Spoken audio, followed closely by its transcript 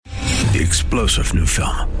The explosive new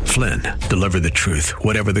film, Flynn, deliver the truth,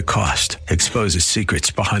 whatever the cost, exposes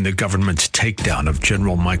secrets behind the government's takedown of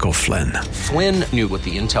General Michael Flynn. Flynn knew what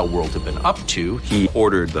the intel world had been up to. He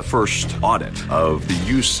ordered the first audit of the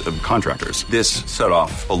use of contractors. This set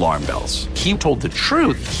off alarm bells. He told the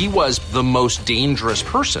truth. He was the most dangerous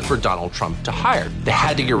person for Donald Trump to hire. They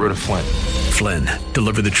had to get rid of Flynn. Flynn,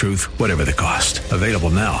 deliver the truth, whatever the cost. Available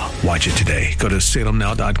now. Watch it today. Go to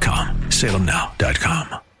salemnow.com.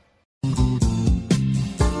 salemnow.com.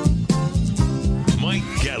 Mike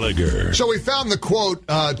Gallagher. So we found the quote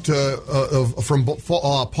from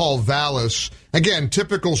Paul Vallas. Again,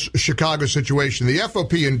 typical Chicago situation. The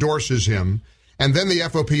FOP endorses him, and then the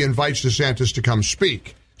FOP invites DeSantis to come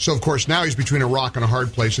speak. So, of course, now he's between a rock and a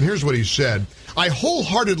hard place. And here's what he said. I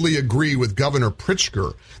wholeheartedly agree with Governor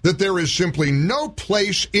Pritzker that there is simply no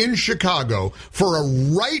place in Chicago for a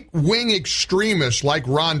right-wing extremist like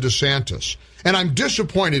Ron DeSantis. And I'm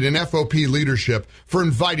disappointed in FOP leadership for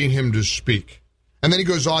inviting him to speak. And then he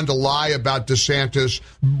goes on to lie about DeSantis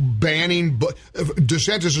banning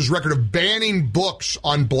DeSantis' record of banning books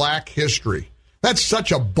on black history. That's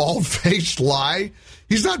such a bald-faced lie.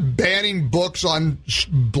 He's not banning books on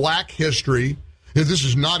black history. This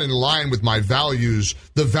is not in line with my values,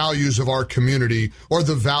 the values of our community, or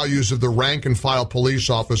the values of the rank-and-file police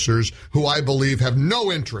officers who I believe have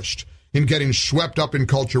no interest in getting swept up in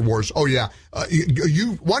culture wars. Oh, yeah. Why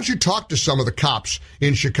don't you talk to some of the cops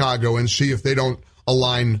in Chicago and see if they don't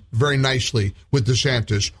align very nicely with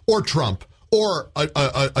DeSantis or Trump or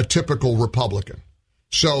a typical Republican.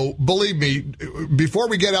 So, believe me, before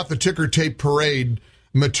we get out the ticker tape parade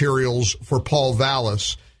materials for Paul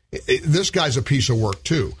Vallas, this guy's a piece of work,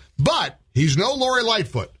 too. But he's no Lori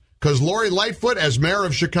Lightfoot, because Lori Lightfoot, as mayor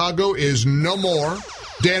of Chicago, is no more.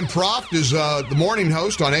 Dan Proft is the morning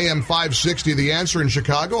host on AM 560, The Answer in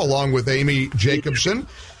Chicago, along with Amy Jacobson.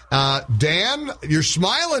 Dan, you're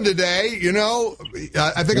smiling today. You know,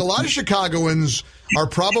 I think a lot of Chicagoans are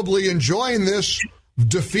probably enjoying this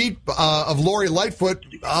defeat of Lori Lightfoot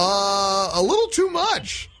a little too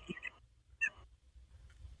much.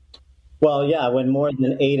 Well, yeah, when more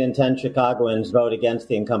than 8 in 10 Chicagoans vote against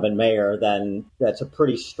the incumbent mayor, then that's a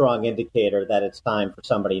pretty strong indicator that it's time for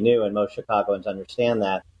somebody new, and most Chicagoans understand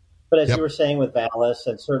that. But as you were saying with Vallas,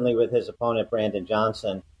 and certainly with his opponent Brandon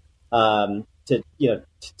Johnson, last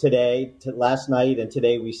night and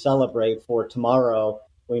today we celebrate. For tomorrow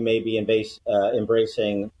we may be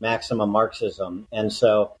embracing maximum Marxism, and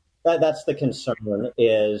so that's the concern.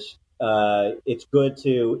 Is it's good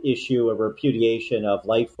to issue a repudiation of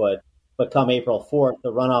Lightfoot. But come April 4th,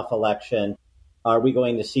 the runoff election, are we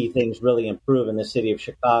going to see things really improve in the city of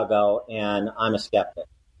Chicago? And I'm a skeptic.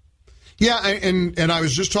 Yeah, and I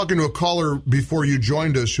was just talking to a caller before you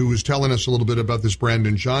joined us who was telling us a little bit about this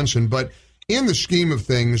Brandon Johnson. But in the scheme of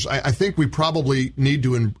things, I think we probably need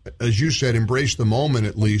to, as you said, embrace the moment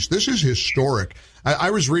at least. This is historic.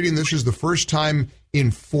 I was reading this is the first time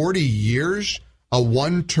in 40 years a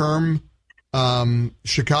one-term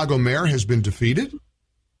Chicago mayor has been defeated.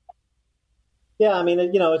 Yeah, I mean,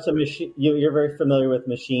 it's a machine. You're very familiar with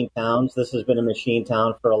machine towns. This has been a machine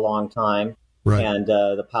town for a long time. Right. And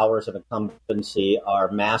the powers of incumbency are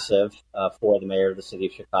massive for the mayor of the city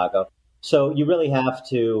of Chicago. So you really have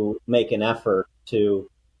to make an effort to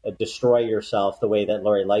destroy yourself the way that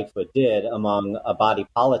Lori Lightfoot did among a body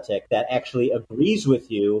politic that actually agrees with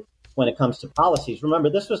you when it comes to policies. Remember,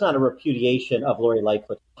 this was not a repudiation of Lori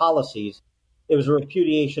Lightfoot's policies. It was a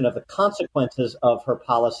repudiation of the consequences of her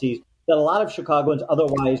policies that a lot of Chicagoans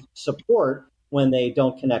otherwise support when they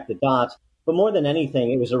don't connect the dots. But more than anything,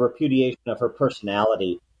 it was a repudiation of her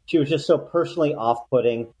personality. She was just so personally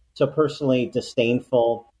off-putting, so personally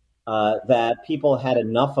disdainful, that people had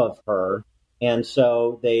enough of her. And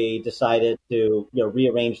so they decided to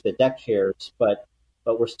rearrange the deck chairs, but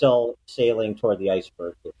we're still sailing toward the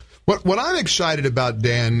iceberg. What I'm excited about,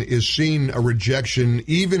 Dan, is seeing a rejection,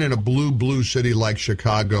 even in a blue city like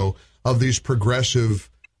Chicago, of these progressives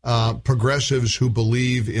who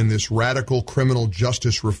believe in this radical criminal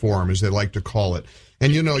justice reform, as they like to call it.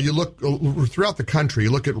 And, you look throughout the country,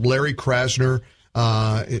 you look at Larry Krasner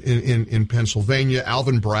in Pennsylvania,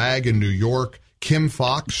 Alvin Bragg in New York, Kim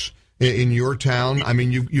Foxx in your town. I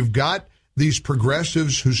mean, you've got these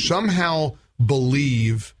progressives who somehow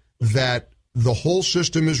believe that the whole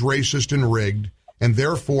system is racist and rigged, and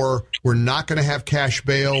therefore we're not going to have cash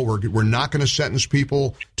bail. We're not going to sentence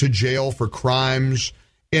people to jail for crimes.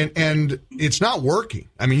 And it's not working.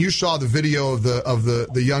 I mean, you saw the video of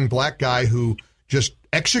the young black guy who just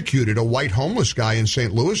executed a white homeless guy in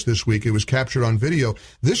St. Louis this week. It was captured on video.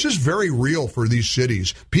 This is very real for these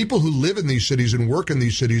cities. People who live in these cities and work in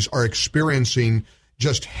these cities are experiencing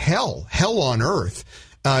just hell on earth.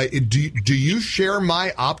 Do you share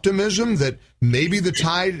my optimism that maybe the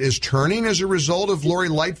tide is turning as a result of Lori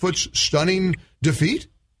Lightfoot's stunning defeat?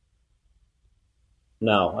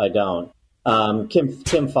 No, I don't.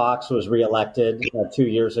 Kim Foxx was reelected 2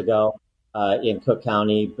 years ago in Cook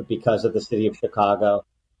County because of the city of Chicago.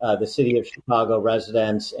 The city of Chicago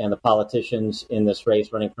residents and the politicians in this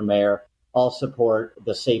race running for mayor all support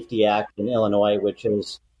the Safety Act in Illinois, which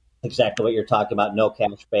is exactly what you're talking about: no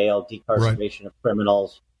cash bail, decarceration of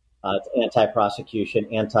criminals, anti-prosecution,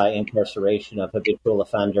 anti-incarceration of habitual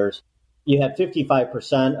offenders. You had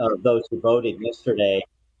 55% of those who voted yesterday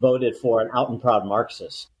voted for an out and proud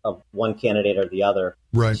Marxist of one candidate or the other.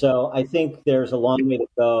 Right. So I think there's a long way to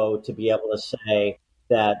go to be able to say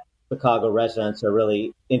that Chicago residents are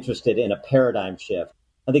really interested in a paradigm shift.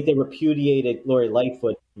 I think they repudiated Lori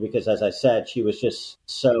Lightfoot because, as I said, she was just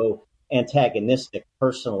so antagonistic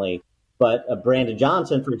personally. But Brandon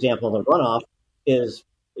Johnson, for example, in the runoff, is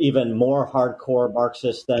even more hardcore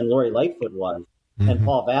Marxist than Lori Lightfoot was. Mm-hmm. And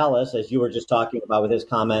Paul Vallas, as you were just talking about with his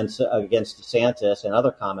comments against DeSantis and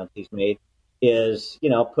other comments he's made, is,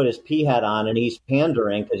 put his P hat on and he's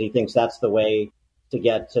pandering because he thinks that's the way to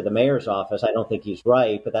get to the mayor's office. I don't think he's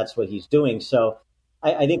right, but that's what he's doing. So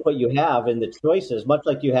I think what you have in the choices, much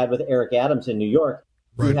like you had with Eric Adams in New York,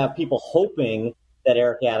 you have people hoping that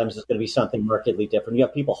Eric Adams is going to be something markedly different. You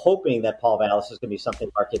have people hoping that Paul Vallas is going to be something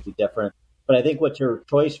markedly different. But I think what your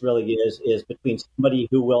choice really is between somebody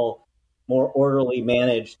who will more orderly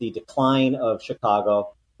manage the decline of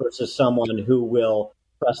Chicago versus someone who will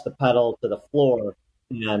press the pedal to the floor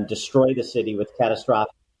and destroy the city with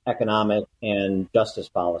catastrophic economic and justice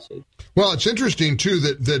policy. Well, it's interesting, too,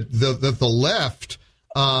 that the left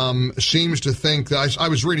seems to think that I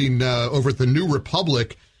was reading over at the New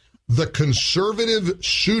Republic, the conservative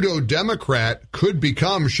pseudo-democrat could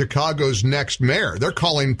become Chicago's next mayor. They're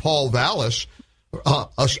calling Paul Vallas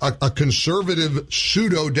a conservative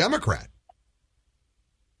pseudo-democrat.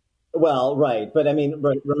 Well, right. But I mean,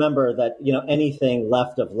 remember that, anything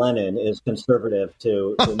left of Lenin is conservative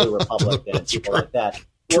to the New Republic and people like that.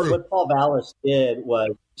 What Paul Vallas did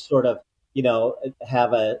was sort of,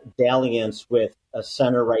 have a dalliance with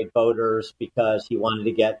center-right voters because he wanted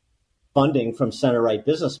to get funding from center-right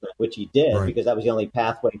businessmen, which he did, because that was the only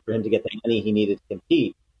pathway for him to get the money he needed to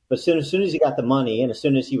compete. But as soon as he got the money and as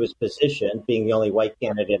soon as he was positioned, being the only white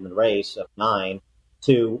candidate in the race of 9,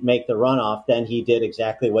 to make the runoff, then he did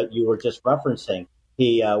exactly what you were just referencing.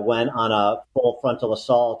 He went on a full frontal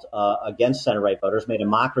assault against center-right voters, made a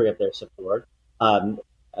mockery of their support,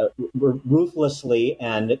 ruthlessly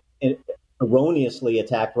and erroneously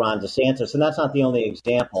attacked Ron DeSantis. And that's not the only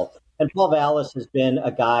example. And Paul Vallas has been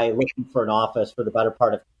a guy looking for an office for the better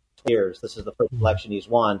part of 2 years. This is the first election he's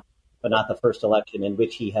won, but not the first election in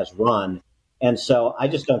which he has run. And so I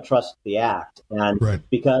just don't trust the act. And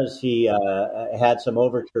because he had some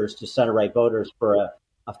overtures to center-right voters for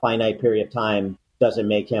a finite period of time doesn't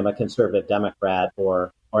make him a conservative Democrat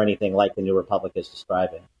or anything like the New Republic is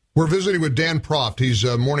describing. We're visiting with Dan Proft. He's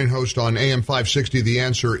a morning host on AM 560, The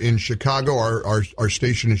Answer in Chicago, our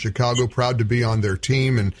station in Chicago. Proud to be on their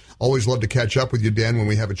team and always love to catch up with you, Dan, when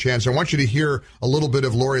we have a chance. I want you to hear a little bit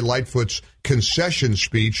of Lori Lightfoot's concession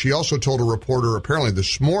speech. She also told a reporter apparently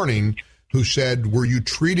this morning who said, "Were you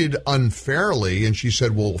treated unfairly?" And she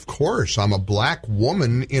said, "Well, of course, I'm a black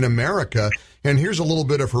woman in America." And here's a little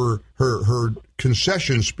bit of her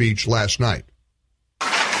concession speech last night.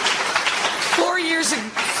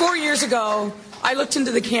 4 years ago, I looked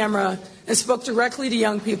into the camera and spoke directly to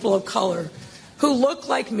young people of color who look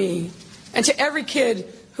like me and to every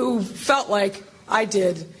kid who felt like I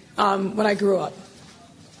did when I grew up.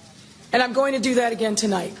 And I'm going to do that again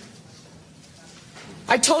tonight.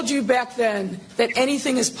 I told you back then that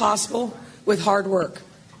anything is possible with hard work.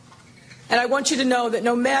 And I want you to know that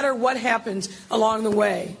no matter what happens along the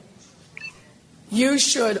way, you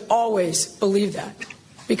should always believe that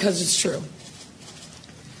because it's true.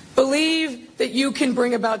 Believe that you can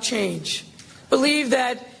bring about change. Believe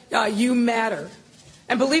that you matter.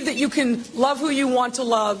 And believe that you can love who you want to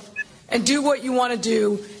love and do what you want to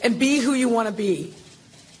do and be who you want to be.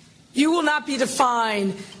 You will not be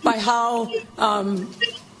defined by how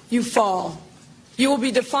you fall. You will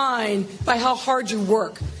be defined by how hard you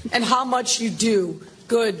work and how much you do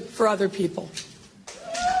good for other people.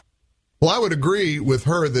 Well, I would agree with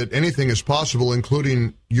her that anything is possible,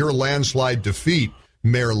 including your landslide defeat,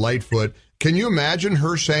 Mayor Lightfoot. Can you imagine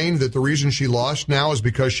her saying that the reason she lost now is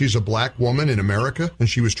because she's a black woman in America and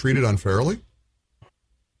she was treated unfairly?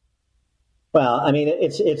 Well, I mean,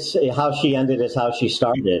 it's how she ended is how she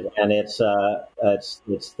started, and it's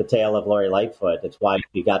the tale of Lori Lightfoot. It's why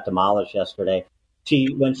she got demolished yesterday.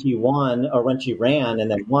 when she won, or when she ran and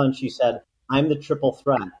then won, she said, "I'm the triple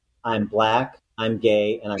threat. I'm black, I'm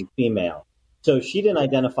gay, and I'm female." So she didn't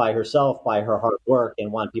identify herself by her hard work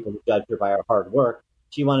and want people to judge her by her hard work.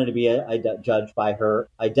 She wanted to be judged by her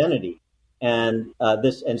identity. And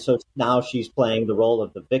so now she's playing the role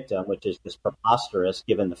of the victim, which is just preposterous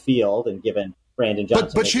given the field and given Brandon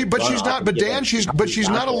Johnson. But she's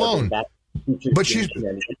not alone. But she's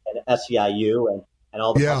and SEIU and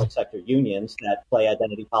all the public sector unions that play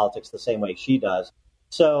identity politics the same way she does.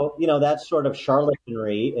 So, that sort of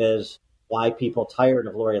charlatanry is why people tired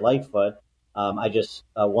of Lori Lightfoot. I just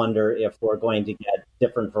wonder if we're going to get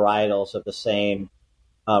different varietals of the same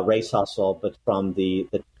race hustle, but from the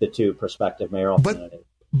two prospective mayoral candidates.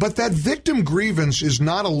 But that victim grievance is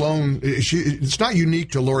not alone. It's not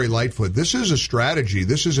unique to Lori Lightfoot. This is a strategy.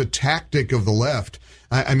 This is a tactic of the left.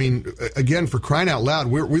 I mean, again, for crying out loud,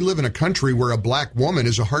 we live in a country where a black woman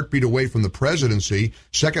is a heartbeat away from the presidency.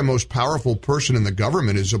 Second most powerful person in the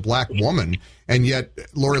government is a black woman. And yet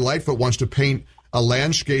Lori Lightfoot wants to paint a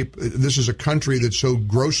landscape. This is a country that's so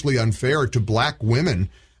grossly unfair to black women.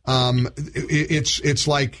 It's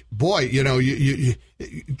like, boy, you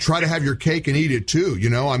try to have your cake and eat it too.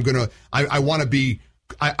 I want to be,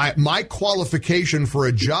 my qualification for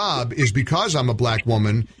a job is because I'm a black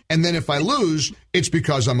woman. And then if I lose, it's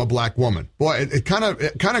because I'm a black woman. Boy, it kind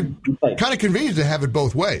of convenient to have it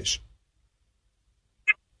both ways.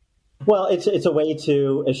 Well, it's a way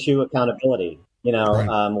to eschew accountability.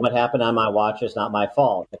 Right. What happened on my watch is not my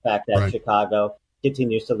fault. The fact that Chicago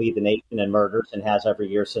continues to lead the nation in murders and has every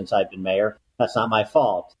year since I've been mayor, that's not my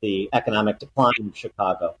fault. The economic decline of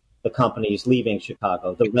Chicago, the companies leaving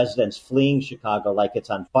Chicago, the residents fleeing Chicago like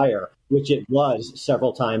it's on fire, which it was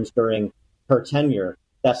several times during her tenure,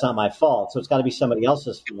 that's not my fault. So it's got to be somebody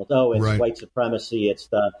else's fault. Oh, it's white supremacy, it's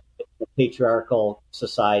the patriarchal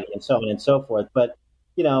society, and so on and so forth. But,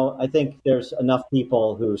 I think there's enough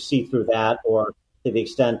people who see through that, or to the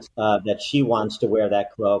extent that she wants to wear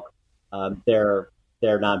that cloak, they're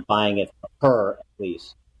not buying it for her, at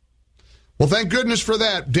least. Well, thank goodness for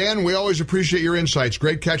that. Dan, we always appreciate your insights.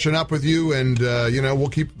 Great catching up with you, and, we'll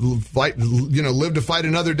keep live to fight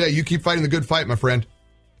another day. You keep fighting the good fight, my friend.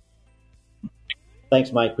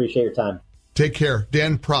 Thanks, Mike. Appreciate your time. Take care.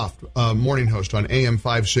 Dan Proft, morning host on AM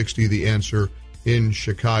 560, The Answer in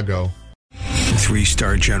Chicago.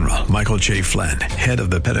 3-star General Michael J. Flynn, head of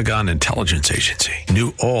the Pentagon Intelligence Agency,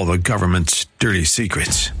 knew all the government's dirty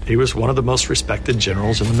secrets. He was one of the most respected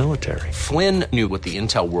generals in the military. Flynn knew what the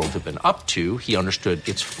intel world had been up to. He understood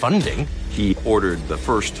its funding. He ordered the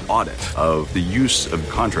first audit of the use of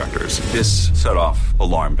contractors. This set off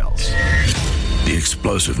alarm bells. The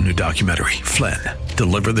explosive new documentary, Flynn,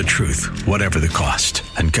 Deliver the Truth, Whatever the Cost,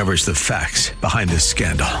 uncovers the facts behind this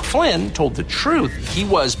scandal. Flynn told the truth. He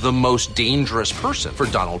was the most dangerous person for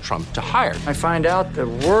Donald Trump to hire. I find out the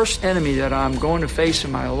worst enemy that I'm going to face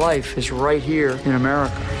in my life is right here in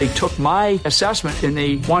America. They took my assessment and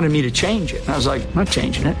they wanted me to change it. And I was like, I'm not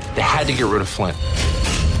changing it. They had to get rid of Flynn.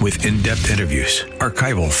 With in-depth interviews,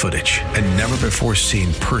 archival footage, and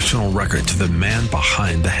never-before-seen personal records of the man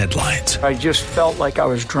behind the headlines. I just felt like I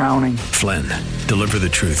was drowning. Flynn, Deliver the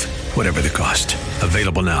Truth, Whatever the Cost.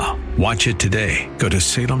 Available now. Watch it today. Go to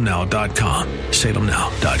salemnow.com.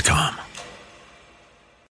 salemnow.com.